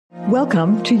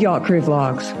Welcome to Yacht Crew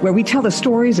Vlogs, where we tell the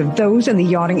stories of those in the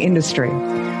yachting industry.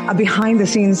 A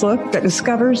behind-the-scenes look that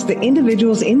discovers the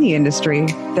individuals in the industry,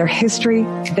 their history,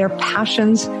 their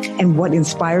passions, and what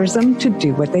inspires them to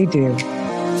do what they do.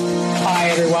 Hi,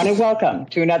 everyone, and welcome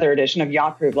to another edition of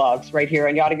Yacht Crew Vlogs right here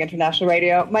on Yachting International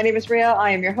Radio. My name is Rhea.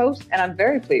 I am your host, and I'm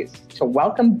very pleased to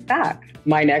welcome back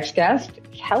my next guest,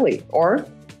 Kelly, or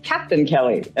Captain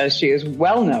Kelly, as she is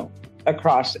well known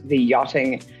across the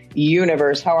yachting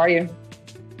universe. How are you?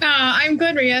 I'm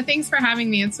good, Rhea. Thanks for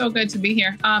having me. It's so good to be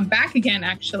here. Back again,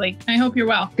 actually. I hope you're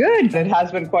well. Good. It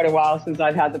has been quite a while since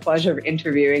I've had the pleasure of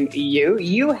interviewing you.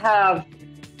 You have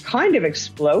kind of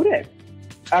exploded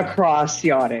across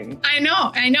yachting. I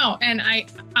know. And I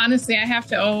honestly, I have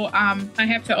to owe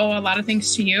a lot of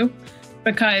things to you,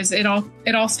 because it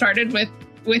all started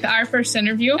with our first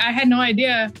interview. I had no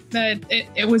idea that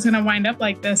it was going to wind up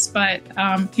like this, but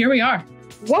here we are.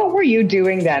 What were you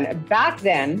doing then? Back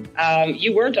then,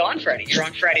 you weren't on Freddy. You're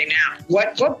on Freddy now.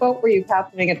 What boat were you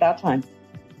captaining at that time?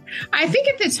 I think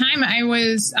at the time I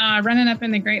was running up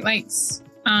in the Great Lakes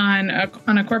on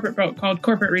a corporate boat called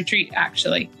Corporate Retreat,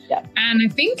 actually. Yeah. And I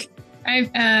think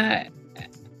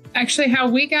actually how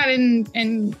we got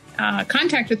in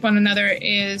contact with one another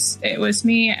is it was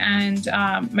me and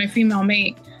my female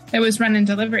mate that was running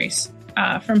deliveries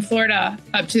from Florida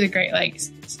up to the Great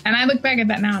Lakes. And I look back at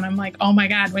that now and I'm like, oh my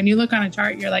God, when you look on a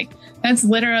chart, you're like, that's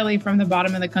literally from the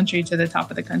bottom of the country to the top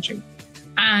of the country.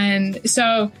 And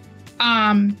so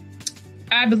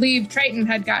I believe Triton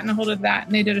had gotten a hold of that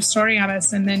and they did a story on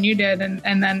us, and then you did.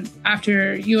 And then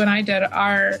after you and I did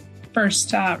our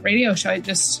first radio show, it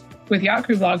just, with Yacht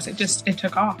Crew Vlogs, it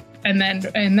took off. And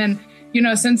then, you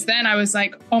know, since then I was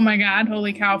like, oh my God,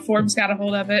 holy cow, Forbes got a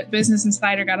hold of it. Business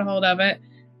Insider got a hold of it,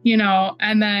 you know,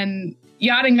 and then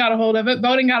yachting got a hold of it,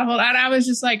 boating got a hold of it. And I was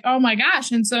just like, oh my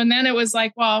gosh. And so and then it was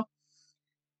like, well,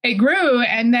 it grew.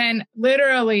 And then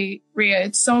literally, Rhea,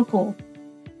 it's so cool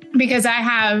because I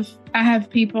have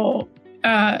people,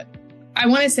 I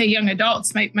want to say young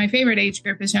adults. My favorite age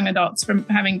group is young adults from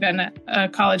having been a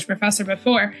college professor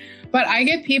before, but I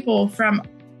get people from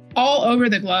all over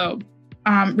the globe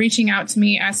reaching out to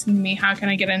me, asking me, how can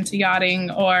I get into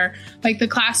yachting? Or like the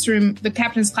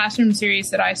Captain's Classroom series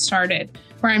that I started,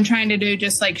 where I'm trying to do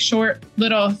just like short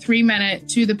little 3-minute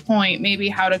to the point, maybe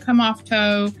how to come off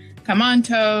tow, come on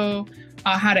tow,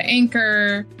 how to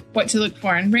anchor, what to look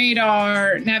for in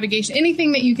radar, navigation,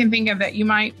 anything that you can think of that you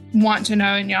might want to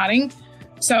know in yachting.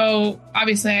 So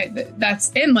obviously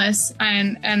that's endless.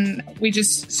 And we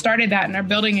just started that and are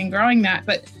building and growing that.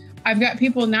 But I've got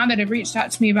people now that have reached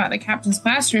out to me about the Captain's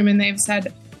Classroom, and they've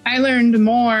said, I learned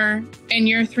more in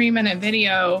your 3-minute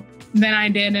video than I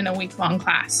did in a week-long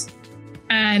class.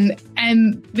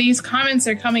 And these comments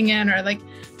are coming in, or like,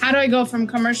 how do I go from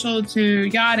commercial to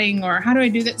yachting? Or how do I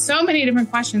do that? So many different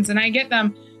questions. And I get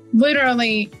them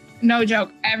literally, no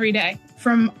joke, every day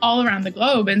from all around the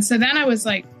globe. And so then I was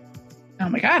like, oh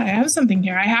my God, I have something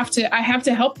here. I have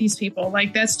to help these people.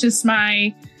 Like, that's just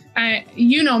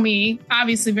you know me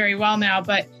obviously very well now,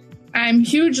 but I'm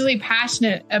hugely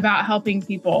passionate about helping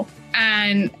people.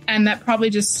 And that probably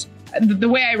just the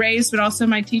way I raised, but also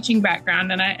my teaching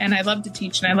background. And I love to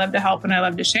teach, and I love to help, and I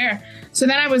love to share. So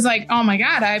then I was like, oh my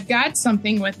God, I've got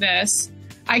something with this.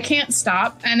 I can't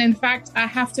stop. And in fact, I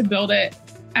have to build it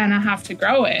and I have to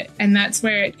grow it. And that's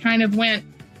where it kind of went.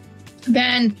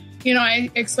 Then, you know, I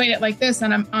explained it like this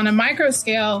on a micro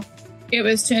scale. It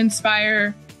was to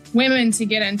inspire women to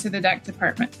get into the deck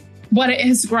department. But it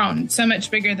has grown so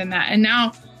much bigger than that. And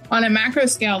now on a macro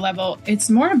scale level, it's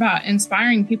more about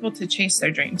inspiring people to chase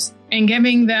their dreams and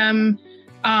giving them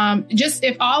just,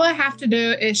 if all I have to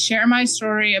do is share my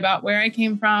story about where I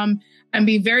came from and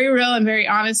be very real and very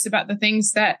honest about the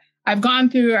things that I've gone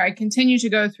through or I continue to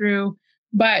go through,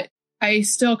 but I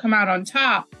still come out on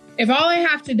top. If all I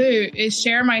have to do is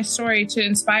share my story to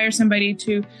inspire somebody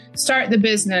to start the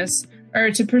business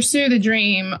or to pursue the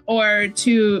dream or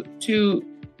to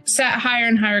set higher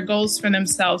and higher goals for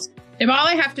themselves, if all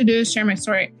I have to do is share my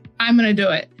story, I'm going to do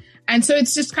it. And so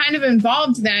it's just kind of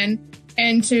involved then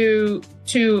into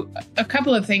a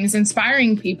couple of things,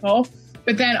 inspiring people,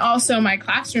 but then also my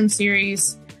classroom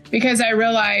series, because I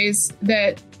realize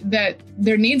that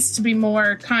there needs to be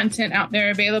more content out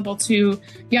there available to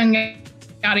young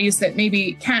yachties that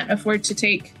maybe can't afford to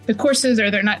take the courses, or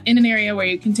they're not in an area where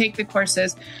you can take the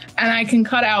courses. And I can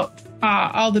cut out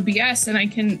all the BS, and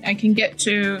I can get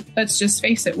to, let's just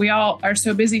face it, we all are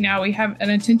so busy now. We have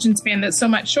an attention span that's so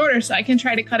much shorter. So I can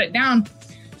try to cut it down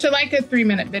to like a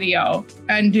 3-minute video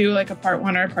and do like a part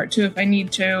 1 or a part 2 if I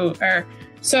need to. Or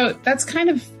so that's kind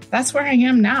of that's where I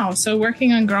am now. So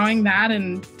working on growing that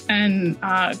and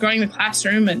growing the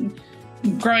classroom and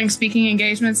growing speaking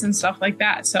engagements and stuff like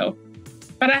that. So,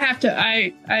 but I have to,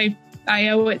 I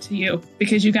owe it to you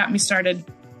because you got me started.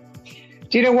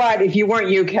 Do you know what? If you weren't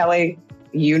you, Kelly,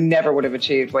 you never would have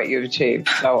achieved what you've achieved.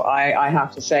 So I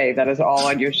have to say that is all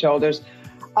on your shoulders.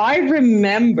 I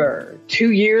remember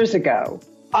 2 years ago,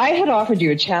 I had offered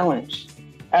you a challenge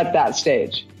at that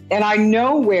stage. And I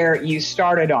know where you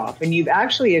started off, and you've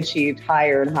actually achieved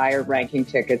higher and higher ranking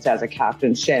tickets as a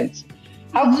captain since.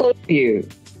 How close are you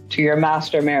to your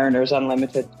Master Mariners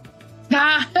Unlimited?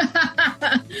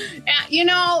 You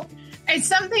know, it's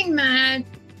something that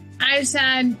I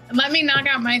said, let me knock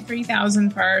out my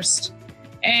 3,000 first,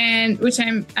 and which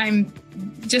I'm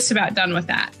just about done with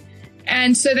that.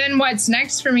 And so then what's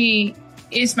next for me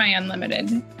is my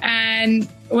unlimited. And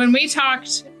when we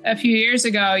talked a few years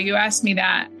ago, you asked me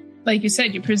that, like you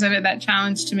said, you presented that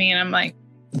challenge to me, and I'm like,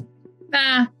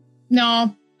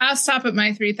 no, I'll stop at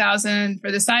my 3,000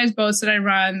 for the size boats that I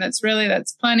run. That's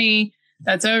plenty.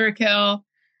 That's overkill.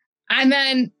 And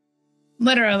then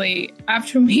literally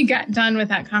after we got done with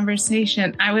that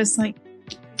conversation, I was like,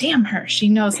 damn her, she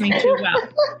knows me too well.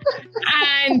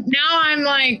 And now I'm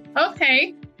like,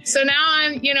 okay. So now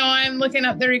I'm looking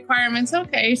up the requirements.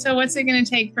 Okay, so what's it going to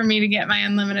take for me to get my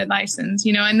unlimited license?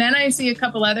 And then I see a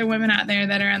couple other women out there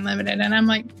that are unlimited, and I'm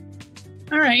like,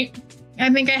 all right,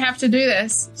 I think I have to do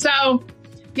this. So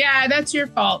yeah, that's your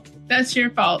fault. That's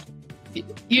your fault.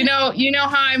 You know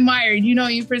how I'm wired.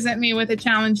 You present me with a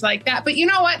challenge like that. But you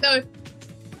know what though?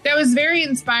 That was very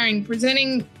inspiring.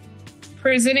 Presenting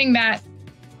that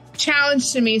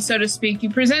challenge to me, so to speak. You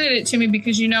presented it to me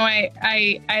because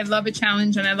I love a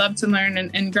challenge and I love to learn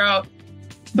and grow.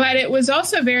 But it was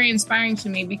also very inspiring to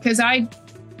me because I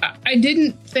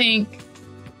didn't think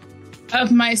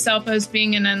of myself as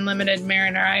being an unlimited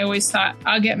mariner. I always thought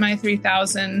I'll get my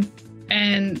 3,000,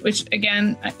 and which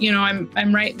again,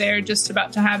 I'm right there, just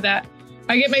about to have that.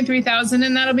 I get my 3,000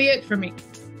 and that'll be it for me.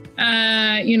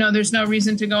 There's no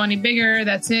reason to go any bigger.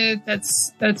 That's it.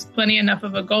 That's plenty enough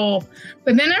of a goal.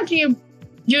 But then after you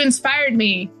inspired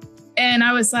me, and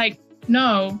I was like,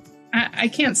 no, I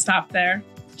can't stop there.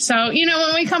 So,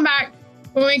 when we come back,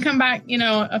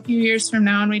 a few years from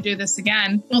now and we do this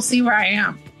again, we'll see where I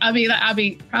am. I'll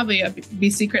be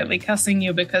secretly cussing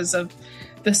you because of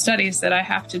the studies that I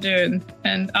have to do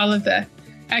and all of the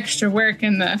extra work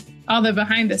and all the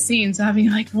behind the scenes. I'll be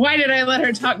like, why did I let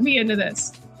her talk me into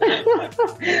this?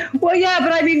 Well, yeah,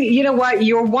 but I mean, you know what?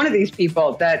 You're one of these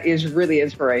people that is really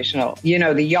inspirational.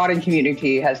 The yachting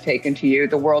community has taken to you.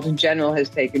 The world in general has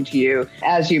taken to you.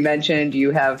 As you mentioned,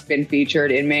 you have been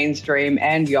featured in mainstream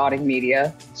and yachting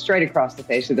media straight across the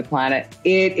face of the planet.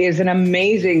 It is an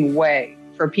amazing way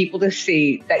for people to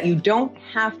see that you don't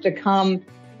have to come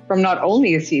from not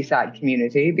only a seaside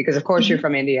community, because of course you're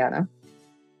from Indiana.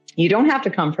 You don't have to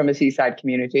come from a seaside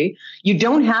community. You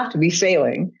don't have to be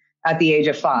sailing at the age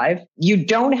of 5. You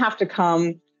don't have to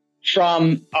come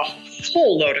from a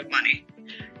whole load of money.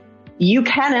 You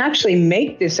can actually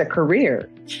make this a career.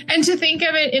 And to think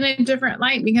of it in a different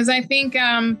light, because I think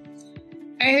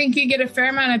you get a fair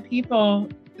amount of people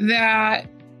that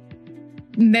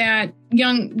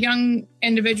young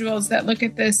individuals that look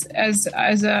at this as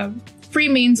a free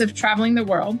means of traveling the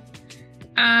world.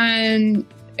 And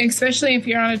especially if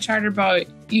you're on a charter boat,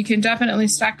 you can definitely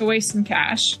stack away some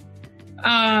cash.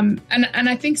 And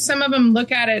I think some of them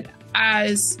look at it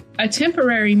as a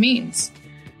temporary means.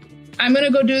 I'm going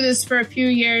to go do this for a few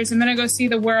years. I'm going to go see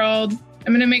the world.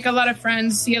 I'm going to make a lot of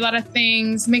friends, see a lot of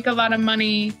things, make a lot of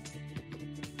money.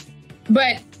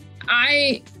 But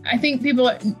I think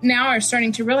people now are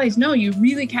starting to realize, no, you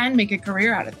really can make a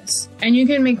career out of this, and you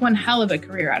can make one hell of a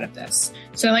career out of this.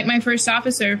 So like my first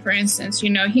officer, for instance,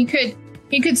 he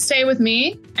could stay with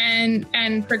me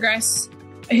and progress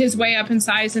his way up in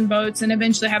size in boats and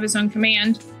eventually have his own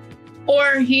command,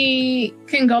 or he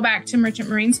can go back to Merchant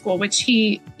Marine School, which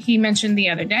he mentioned the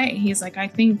other day. He's like, I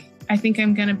think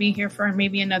I'm going to be here for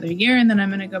maybe another year, and then I'm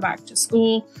going to go back to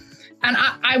school. And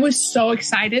I was so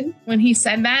excited when he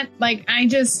said that. Like, I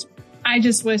just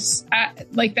was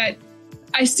like that.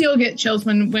 I still get chills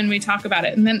when we talk about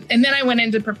it. And then I went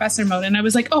into professor mode, and I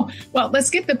was like, oh, well, let's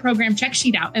get the program check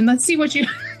sheet out and let's see what you,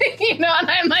 and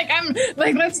I'm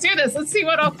like, let's do this. Let's see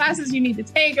what all classes you need to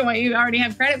take and what you already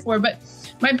have credit for. But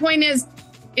my point is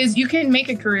you can make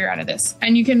a career out of this,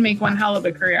 and you can make one hell of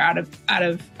a career out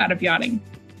of yachting.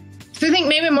 So I think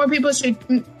maybe more people should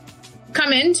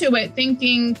come into it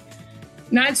thinking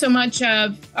not so much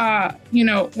of,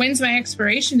 when's my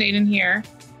expiration date in here,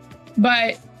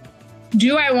 but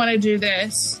do I want to do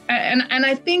this? And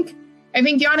I think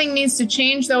yachting needs to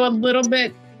change, though, a little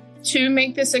bit to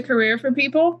make this a career for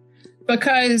people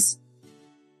because,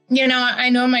 you know, I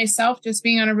know myself just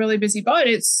being on a really busy boat,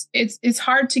 it's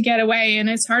hard to get away and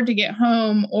it's hard to get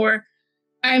home. Or,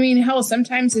 I mean, hell,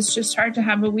 sometimes it's just hard to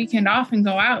have a weekend off and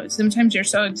go out. Sometimes you're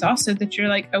so exhausted that you're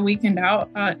like, a weekend out?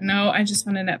 No, I just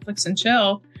want to Netflix and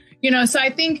chill. You know, so I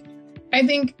think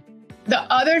the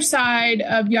other side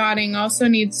of yachting also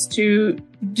needs to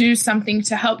do something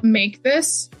to help make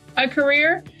this a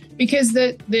career, because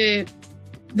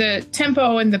the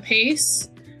tempo and the pace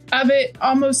of it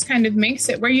almost kind of makes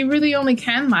it where you really only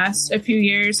can last a few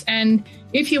years. And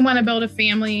if you want to build a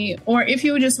family, or if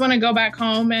you just want to go back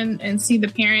home and see the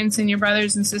parents and your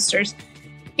brothers and sisters,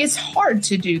 it's hard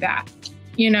to do that,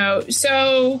 you know?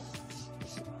 So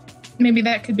maybe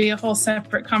that could be a whole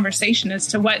separate conversation as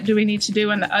to what do we need to do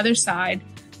on the other side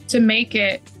to make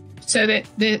it so that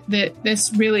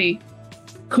this really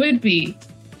could be,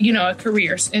 you know, a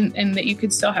career and that you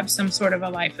could still have some sort of a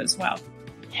life as well.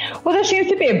 Well, there seems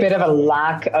to be a bit of a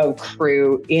lack of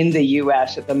crew in the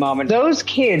U.S. at the moment. Those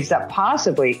kids that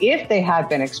possibly, if they have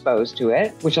been exposed to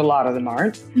it, which a lot of them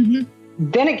aren't,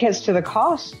 then it gets to the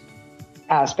cost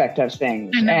aspect of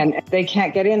things. And they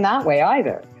can't get in that way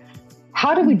either.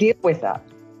 How do we deal with that?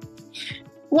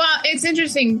 Well, it's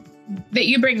interesting that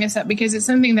you bring this up because it's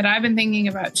something that I've been thinking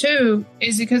about too,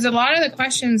 is because a lot of the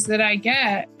questions that I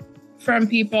get from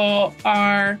people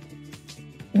are,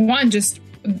 one, just,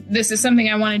 this is something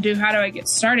I want to do. How do I get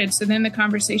started? So then the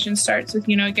conversation starts with,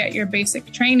 you know, get your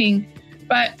basic training.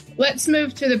 But let's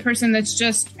move to the person that's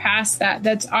just past that,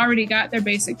 that's already got their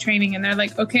basic training. And they're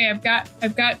like, okay, I've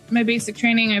got my basic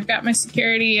training. I've got my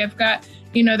security. I've got,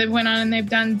 you know, they've went on and they've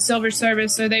done silver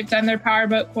service, or they've done their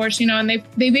powerboat course, you know, and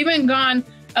they've even gone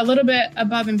a little bit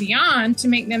above and beyond to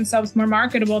make themselves more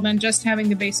marketable than just having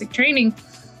the basic training.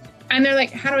 And they're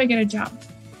like, how do I get a job?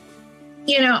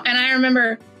 You know, and I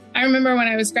remember when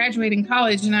I was graduating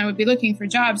college and I would be looking for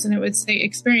jobs and it would say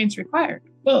experience required.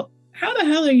 Well, how the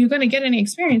hell are you going to get any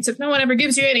experience if no one ever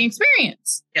gives you any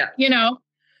experience? Yeah. You know?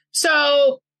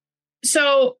 So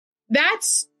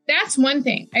that's one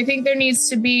thing. I think there needs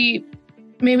to be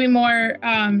maybe more,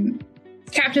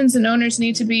 captains and owners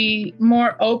need to be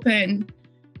more open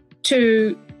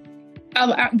to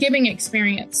giving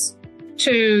experience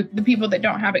to the people that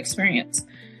don't have experience.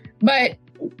 But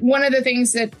one of the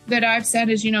things that I've said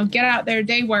is, you know, get out there,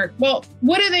 day work. Well,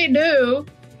 what do they do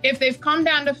if they've come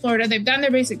down to Florida, they've done their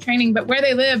basic training, but where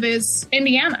they live is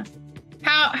Indiana?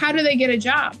 How do they get a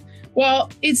job?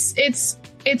 Well, it's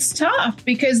tough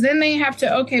because then they have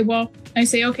to, okay, well, I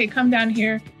say, okay, come down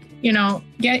here, you know,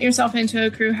 get yourself into a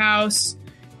crew house,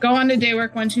 go on to day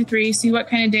work 1, 2, 3, see what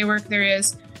kind of day work there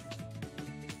is.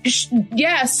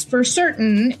 Yes, for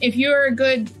certain, if you're a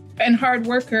good and hard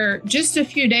worker, just a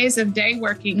few days of day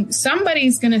working,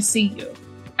 somebody's going to see you.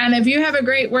 And if you have a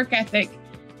great work ethic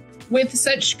with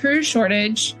such crew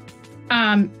shortage,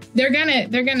 they're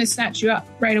gonna snatch you up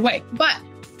right away. But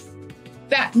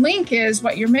that link is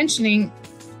what you're mentioning.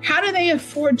 How do they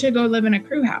afford to go live in a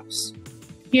crew house?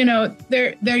 You know,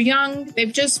 they're young.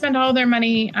 They've just spent all their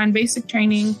money on basic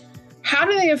training. How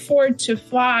do they afford to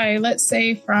fly, let's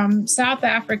say, from South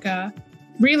Africa,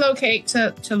 relocate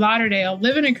to Lauderdale,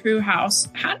 live in a crew house?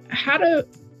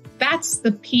 That's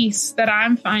the piece that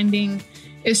I'm finding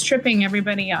is tripping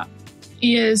everybody up,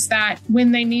 is that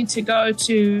when they need to go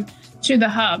to the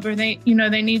hub, or they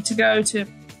need to go to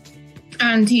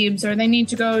Antibes, or they need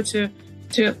to go to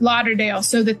Lauderdale,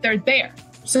 so that they're there,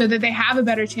 so that they have a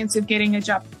better chance of getting a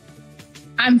job.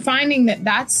 I'm finding that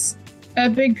that's a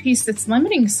big piece that's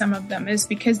limiting some of them, is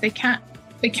because they can't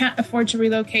afford to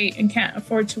relocate and can't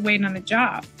afford to wait on a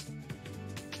job.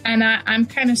 And I'm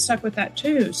kind of stuck with that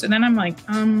too. So then I'm like,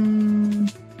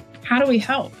 how do we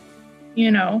help?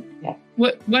 You know, yeah.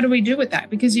 What do we do with that?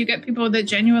 Because you get people that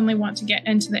genuinely want to get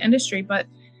into the industry, but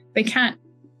they can't,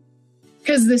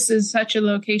 because this is such a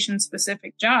location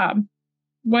specific job.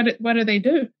 What do they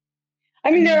do?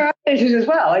 I mean, there are issues as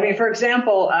well. I mean, for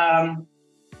example,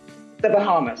 the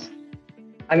Bahamas.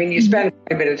 I mean, you spend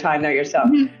quite a bit of time there yourself.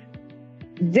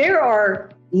 Mm-hmm. There are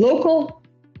local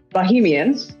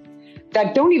Bahamians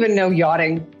that don't even know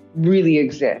yachting really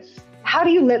exists. How do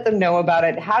you let them know about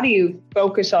it? How do you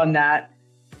focus on that?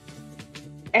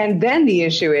 And then the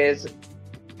issue is,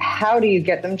 how do you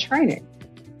get them training?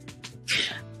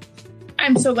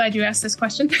 I'm so glad you asked this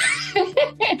question.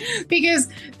 Because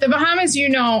the Bahamas, you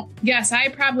know, yes, I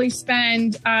probably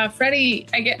spend, Freddy,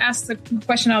 I get asked the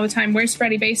question all the time, where's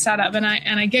Freddy based out of? And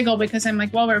I giggle because I'm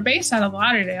like, well, we're based out of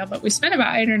Lauderdale, but we spent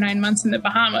about 8 or 9 months in the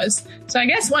Bahamas. So I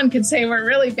guess one could say we're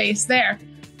really based there.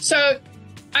 So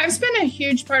I've spent a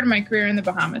huge part of my career in the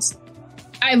Bahamas.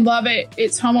 I love it.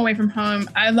 It's home away from home.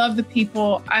 I love the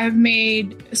people. I've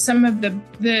made some of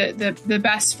the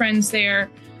best friends there.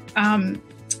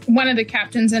 One of the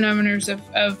captains and owners of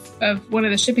one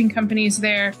of the shipping companies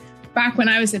there, back when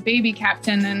I was a baby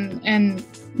captain and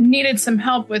needed some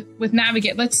help with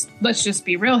navigate. Let's just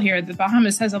be real here. The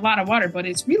Bahamas has a lot of water, but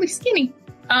it's really skinny.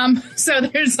 So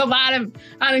there's a lot of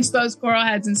unexposed coral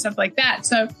heads and stuff like that.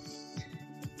 So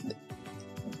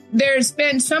there's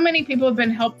been so many people have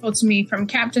been helpful to me, from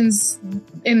captains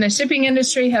in the shipping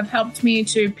industry have helped me,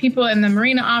 to people in the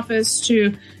marina office,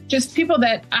 to just people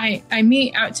that I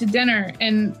meet out to dinner.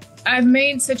 And I've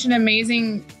made such an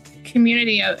amazing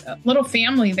community, a little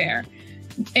family there.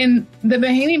 And the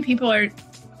Bahamian people are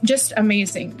just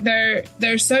amazing.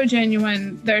 They're so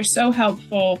genuine. They're so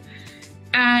helpful.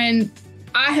 And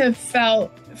I have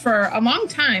felt for a long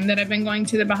time that I've been going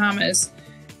to the Bahamas.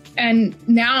 And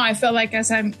now I feel like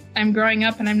as I'm growing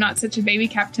up and I'm not such a baby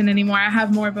captain anymore, I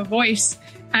have more of a voice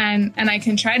and I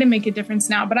can try to make a difference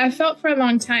now. But I felt for a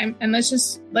long time, and let's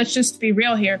just be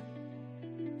real here.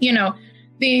 You know,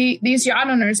 these yacht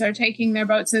owners are taking their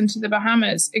boats into the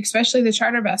Bahamas, especially the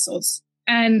charter vessels,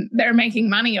 and they're making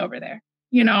money over there.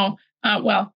 You know,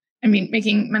 well, I mean,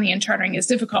 making money in chartering is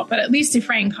difficult, but at least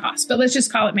defraying costs. But let's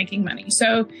just call it making money.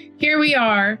 So here we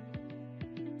are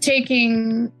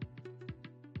taking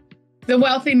the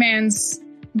wealthy man's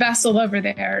vessel over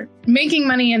there, making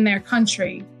money in their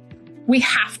country. We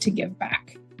have to give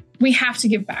back. We have to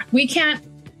give back. We can't,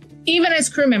 even as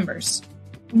crew members,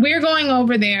 we're going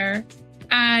over there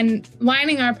and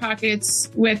lining our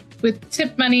pockets with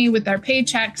tip money, with our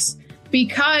paychecks,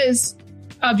 because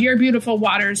of your beautiful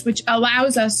waters, which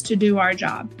allows us to do our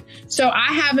job. So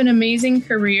I have an amazing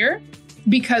career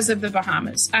because of the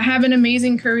Bahamas. I have an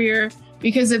amazing career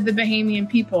because of the Bahamian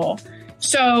people.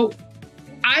 So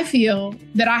I feel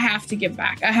that I have to give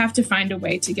back. I have to find a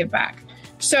way to give back.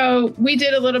 So we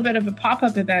did a little bit of a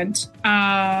pop-up event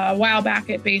a while back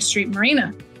at Bay Street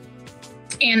Marina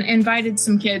and invited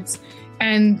some kids,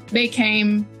 and they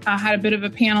came, had a bit of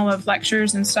a panel of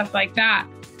lectures and stuff like that.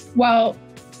 Well,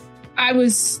 there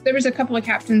was a couple of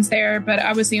captains there, but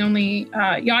I was the only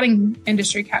yachting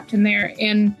industry captain there.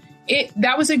 And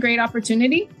that was a great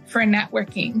opportunity for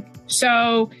networking.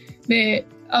 So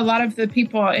a lot of the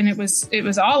people, and it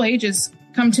was all ages,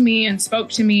 come to me and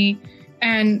spoke to me.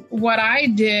 And what I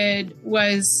did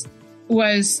was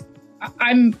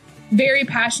I'm very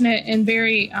passionate and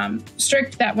very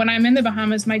strict that when I'm in the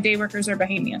Bahamas, my day workers are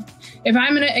Bahamian. If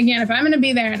I'm going to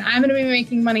be there and I'm going to be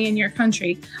making money in your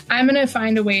country, I'm going to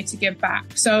find a way to give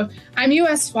back. So I'm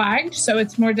U.S. flagged, so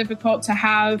it's more difficult to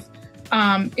have,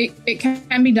 it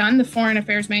can be done. The Foreign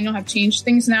Affairs Manual have changed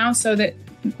things now so that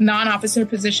non-officer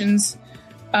positions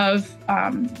of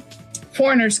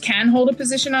foreigners can hold a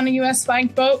position on a U.S.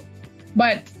 flagged boat.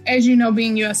 But as you know,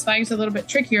 being U.S. flagged is a little bit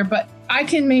trickier, but I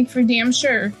can make for damn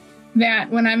sure that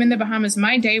when I'm in the Bahamas,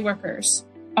 my day workers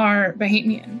are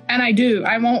Bahamian. And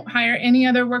I won't hire any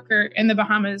other worker in the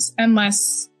Bahamas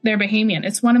unless they're Bahamian.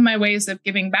 It's one of my ways of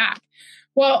giving back.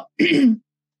 Well,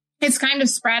 it's kind of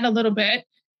spread a little bit.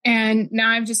 And now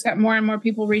I've just got more and more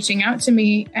people reaching out to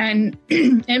me. And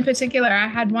in particular, I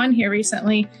had one here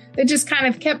recently that just kind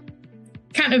of kept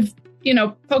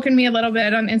poking me a little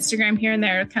bit on Instagram here and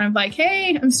there, kind of like,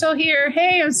 hey, I'm still here.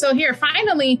 Hey, I'm still here.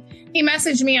 Finally, he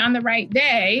messaged me on the right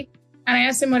day. And I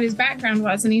asked him what his background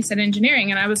was, and he said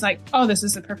engineering. And I was like, oh, this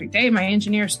is the perfect day. My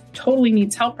engineer totally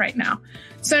needs help right now.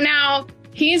 So now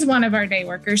he's one of our day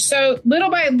workers. So little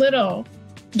by little,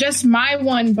 just my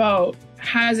one boat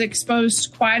has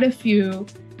exposed quite a few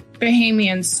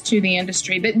Bahamians to the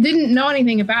industry that didn't know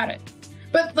anything about it.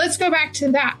 But let's go back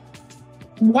to that.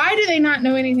 Why do they not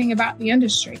know anything about the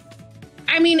industry?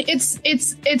 I mean, it's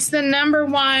the number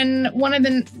one of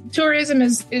the tourism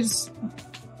is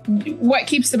what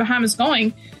keeps the Bahamas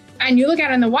going. And you look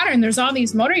out in the water and there's all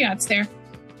these motor yachts there.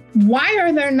 Why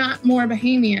are there not more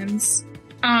Bahamians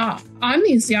on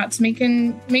these yachts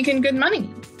making good money?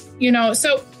 You know,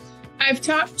 so I've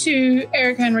talked to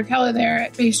Erica and Raquel there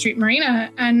at Bay Street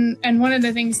Marina, and one of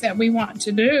the things that we want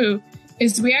to do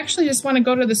is we actually just want to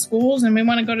go to the schools and we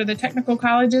want to go to the technical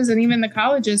colleges and even the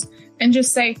colleges and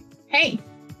just say, hey,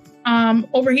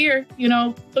 over here,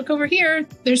 look over here.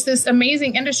 There's this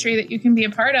amazing industry that you can be a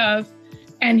part of,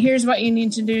 and here's what you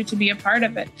need to do to be a part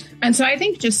of it. And so I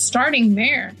think just starting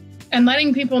there and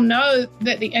letting people know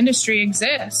that the industry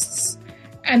exists,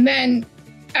 and then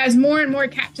as more and more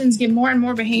captains give more and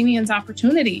more Bahamians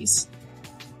opportunities,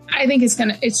 I think it's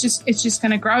just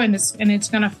gonna grow and it's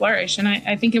gonna flourish. And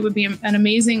I think it would be an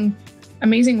amazing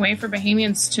way for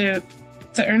Bahamians to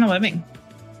earn a living.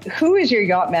 Who is your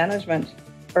yacht management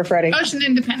for Freddy? Ocean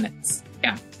Independence.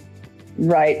 Yeah.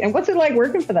 Right. And what's it like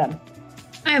working for them?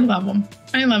 I love them.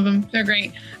 I love them. They're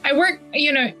great. I work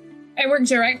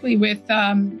directly with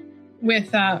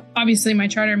obviously my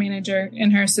charter manager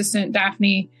and her assistant,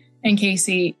 Daphne and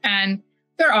Casey, and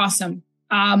they're awesome.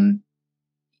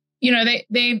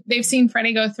 They've seen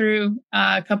Freddy go through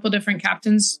a couple different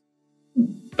captains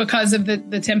because of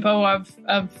the tempo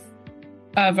of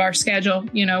our schedule.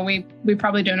 We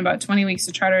probably doing about 20 weeks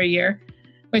of charter a year,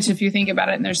 which if you think about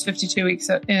it, and there's 52 weeks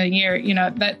in a year,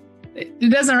 that it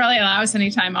doesn't really allow us any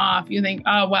time off. You think,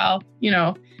 oh, well,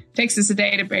 takes us a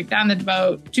day to break down the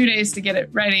boat, 2 days to get it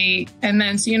ready. And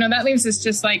then, so, that leaves us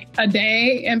just like a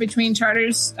day in between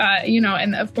charters,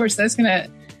 and of course that's going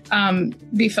to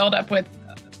be filled up with,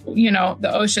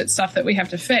 the oh shit stuff that we have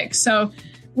to fix. So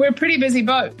we're a pretty busy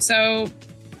boat. So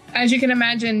as you can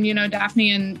imagine,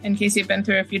 Daphne and Casey have been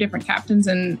through a few different captains,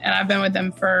 and I've been with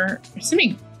them for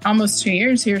almost 2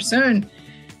 years here soon.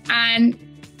 And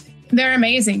they're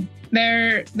amazing.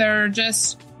 They're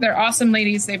awesome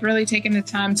ladies. They've really taken the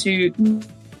time to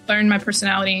learn my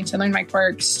personality, to learn my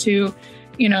quirks, to,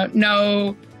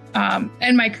 know,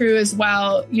 and my crew as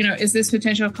well. Is this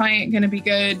potential client going to be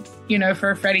good,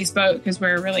 for Freddy's boat? Because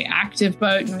we're a really active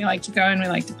boat and we like to go and we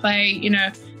like to play,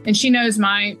 and she knows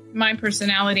my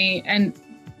personality, and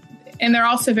they're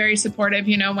also very supportive,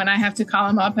 when I have to call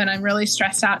them up and I'm really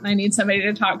stressed out and I need somebody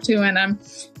to talk to, and I'm,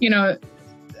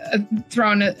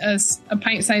 throwing a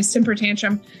pint-sized temper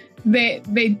tantrum. They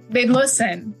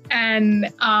listen,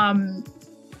 and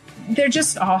they're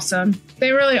just awesome.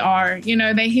 They really are.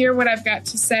 They hear what I've got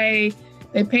to say.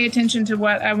 They pay attention to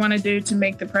what I want to do to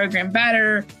make the program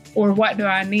better, or what do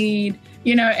I need,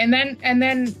 and then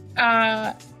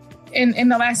in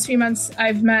the last few months,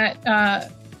 I've met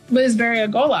Liz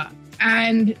Barriagola,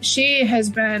 and she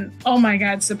has been, oh my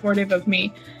God, supportive of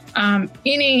me.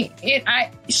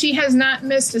 She has not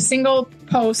missed a single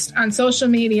post on social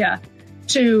media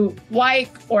to like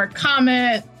or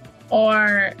comment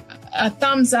or a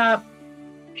thumbs up.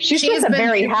 She's just a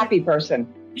very happy person.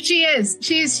 She is.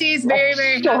 She's very,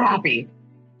 very so happy.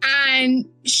 And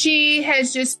she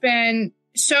has just been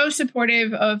so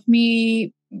supportive of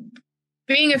me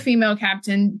being a female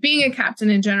captain, being a captain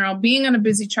in general, being on a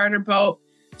busy charter boat,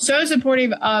 so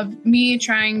supportive of me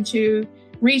trying to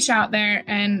reach out there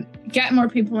and get more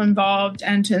people involved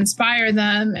and to inspire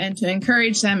them and to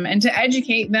encourage them and to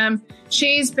educate them.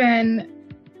 She's been,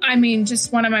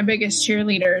 just one of my biggest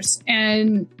cheerleaders.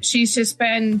 And she's just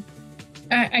been,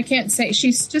 I can't say,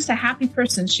 she's just a happy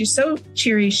person. She's so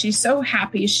cheery. She's so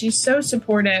happy. She's so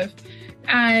supportive.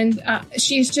 And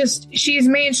she's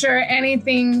made sure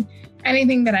anything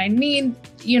that I need,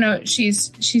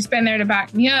 she's been there to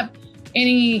back me up.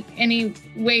 Any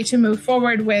way to move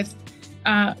forward with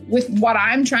what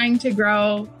I'm trying to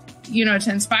grow, to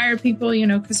inspire people,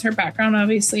 because her background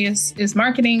obviously is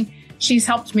marketing. She's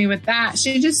helped me with that.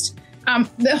 She just,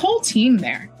 the whole team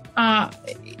there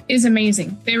is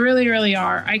amazing. They really, really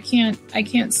are. I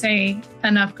can't say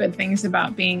enough good things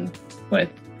about being with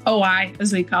OI,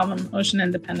 as we call them, Ocean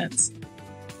Independence.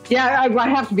 Yeah, I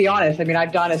have to be honest.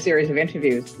 I've done a series of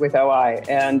interviews with OI,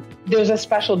 and there's a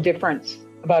special difference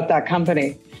about that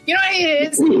company. You know what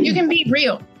it is? You can be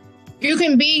real. You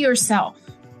can be yourself.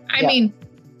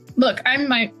 Look,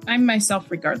 I'm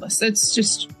myself regardless. It's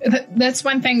just, that's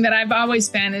one thing that I've always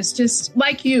been, is just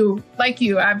like you.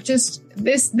 I've just,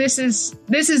 this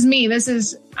is me.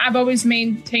 I've always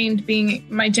maintained being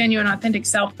my genuine, authentic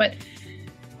self, but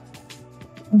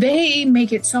they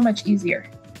make it so much easier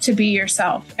to be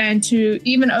yourself and to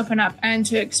even open up and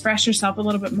to express yourself a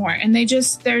little bit more. And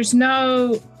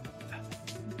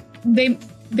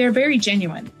they're very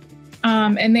genuine.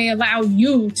 And they allow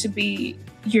you to be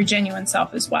your genuine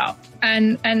self as well.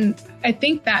 And I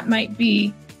think that might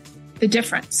be the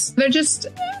difference.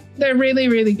 They're really,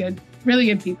 really good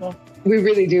people. We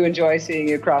really do enjoy seeing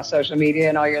you across social media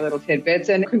and all your little tidbits.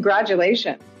 And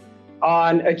congratulations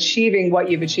on achieving what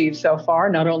you've achieved so far,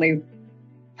 not only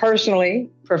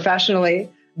personally, professionally,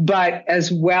 but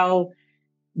as well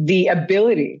the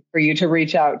ability for you to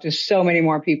reach out to so many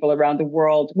more people around the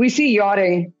world. We see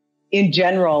yachting in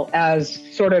general as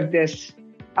sort of this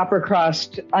upper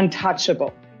crust,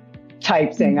 untouchable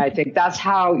type thing. I think that's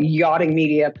how yachting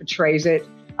media portrays it.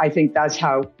 I think that's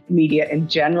how media in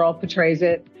general portrays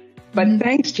it. But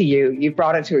thanks to you, you've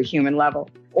brought it to a human level,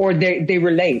 or they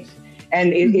relate.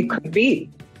 And it could be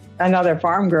another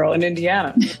farm girl in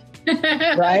Indiana,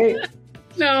 right?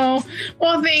 No.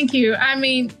 Well, thank you.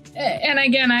 And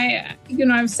again,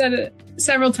 I've said it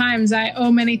several times, I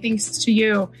owe many things to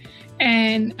you.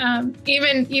 And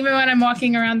even when I'm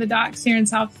walking around the docks here in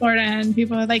South Florida and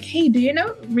people are like, hey, do you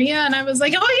know Rhea? And I was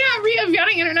like, oh yeah, Rhea of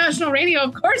Yachting International Radio.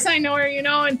 Of course I know her,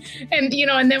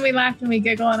 and then we laugh and we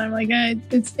giggle and I'm like,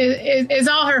 it's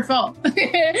all her fault.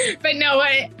 But no,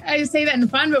 I say that in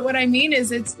fun, but what I mean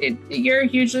is you're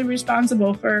hugely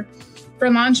responsible for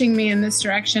launching me in this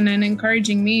direction and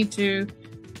encouraging me to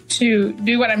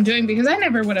do what I'm doing, because I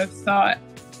never would have thought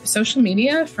social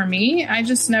media for me. I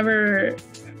just never.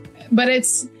 But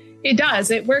it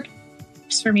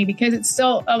works for me because it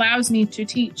still allows me to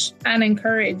teach and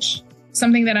encourage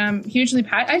something that I'm hugely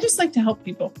passionate. I just like to help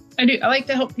people. I do. I like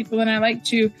to help people, and I like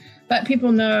to let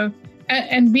people know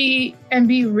and be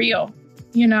real.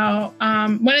 One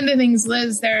of the things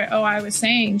Liz there, I was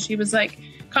saying, she was like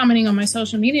commenting on my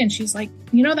social media, and she's like,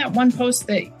 that one post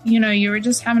that, you were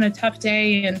just having a tough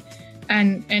day and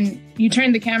you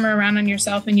turned the camera around on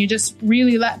yourself and you just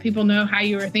really let people know how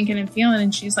you were thinking and feeling.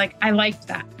 And she's like, I liked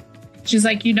that. She's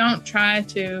like, you don't try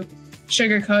to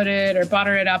sugarcoat it or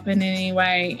butter it up in any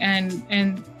way.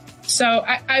 And so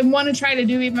I want to try to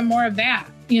do even more of that,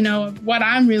 of what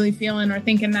I'm really feeling or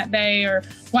thinking that day, or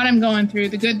what I'm going through,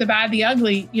 the good, the bad, the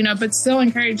ugly, but still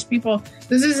encourage people.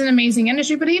 This is an amazing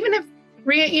industry. But even if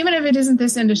it isn't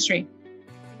this industry,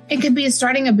 it could be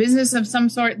starting a business of some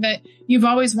sort that you've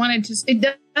always wanted to. It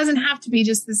doesn't have to be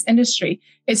just this industry.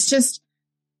 It's just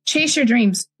chase your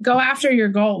dreams, go after your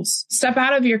goals, step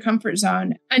out of your comfort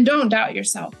zone, and don't doubt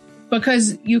yourself,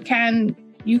 because you can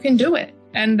do it.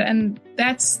 And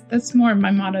that's more of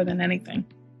my motto than anything.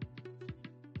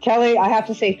 Kelly, I have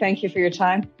to say thank you for your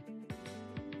time.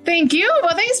 Thank you.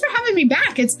 Well, thanks for having me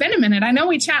back. It's been a minute. I know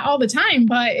we chat all the time,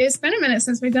 but it's been a minute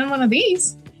since we've done one of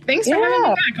these. Thanks for having me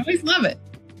back. I always love it.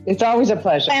 It's always a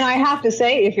pleasure. And I have to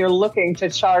say, if you're looking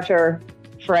to charter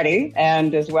Freddy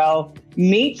and as well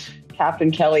meet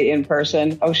Captain Kelly in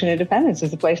person, Ocean Independence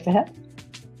is the place to head.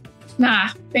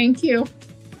 Thank you.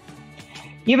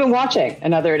 You've been watching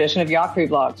another edition of Yacht Crew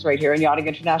Vlogs right here on Yachting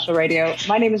International Radio.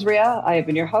 My name is Rhea. I have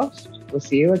been your host. We'll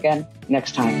see you again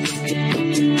next time.